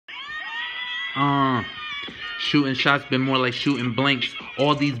Shooting shots been more like shooting blanks.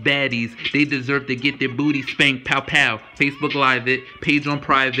 All these baddies, they deserve to get their booty spanked. Pow pow. Facebook live it, page on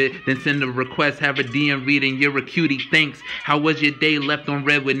private, then send a request, have a DM reading, you're a cutie, thanks. How was your day? Left on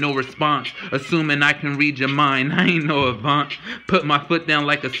red with no response. Assuming I can read your mind, I ain't no Avant. Put my foot down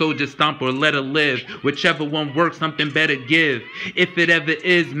like a soldier, stomp or let her live. Whichever one works, something better give. If it ever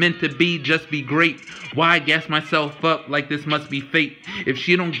is meant to be, just be great. Why gas myself up like this must be fate? If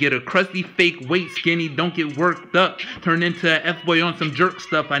she don't get a crusty fake weight, skinny, don't get worked up. Turn into a F-boy on some jerk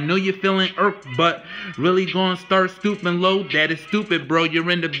stuff. I know you're feeling irked, but really gonna start stooping low? That is stupid, bro. You're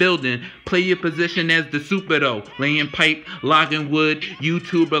in the building. Play your position as the super though. Laying pipe, logging wood.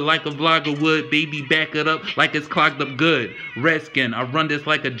 YouTuber like a vlogger would. Baby, back it up like it's clogged up good. Redskin, I run this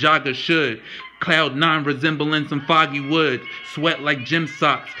like a jogger should. Cloud 9 resembling some foggy wood. Sweat like gym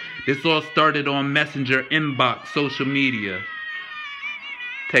socks. This all started on Messenger, inbox, social media.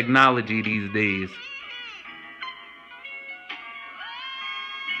 Technology these days.